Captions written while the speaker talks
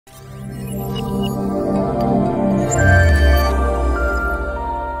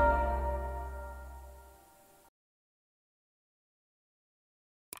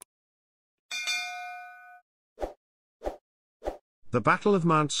The Battle of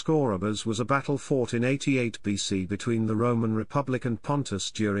Mount Scorobas was a battle fought in 88 BC between the Roman Republic and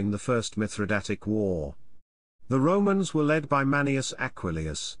Pontus during the First Mithridatic War. The Romans were led by Manius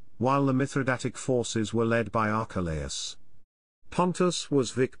Aquilius, while the Mithridatic forces were led by Archelaus. Pontus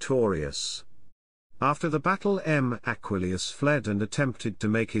was victorious. After the battle Aquilius fled and attempted to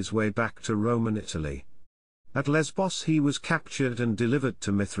make his way back to Roman Italy. At Lesbos he was captured and delivered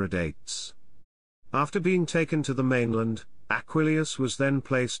to Mithridates. After being taken to the mainland, Aquilius was then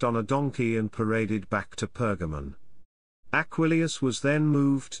placed on a donkey and paraded back to Pergamon. Aquilius was then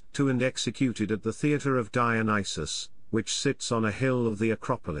moved to and executed at the theatre of Dionysus, which sits on a hill of the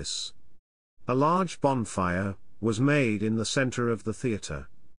Acropolis. A large bonfire was made in the center of the theatre.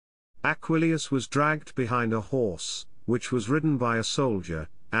 Aquilius was dragged behind a horse, which was ridden by a soldier,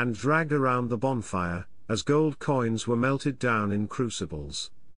 and dragged around the bonfire, as gold coins were melted down in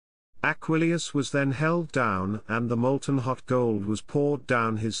crucibles. Aquilius was then held down and the molten hot gold was poured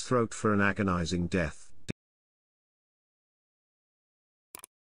down his throat for an agonizing death.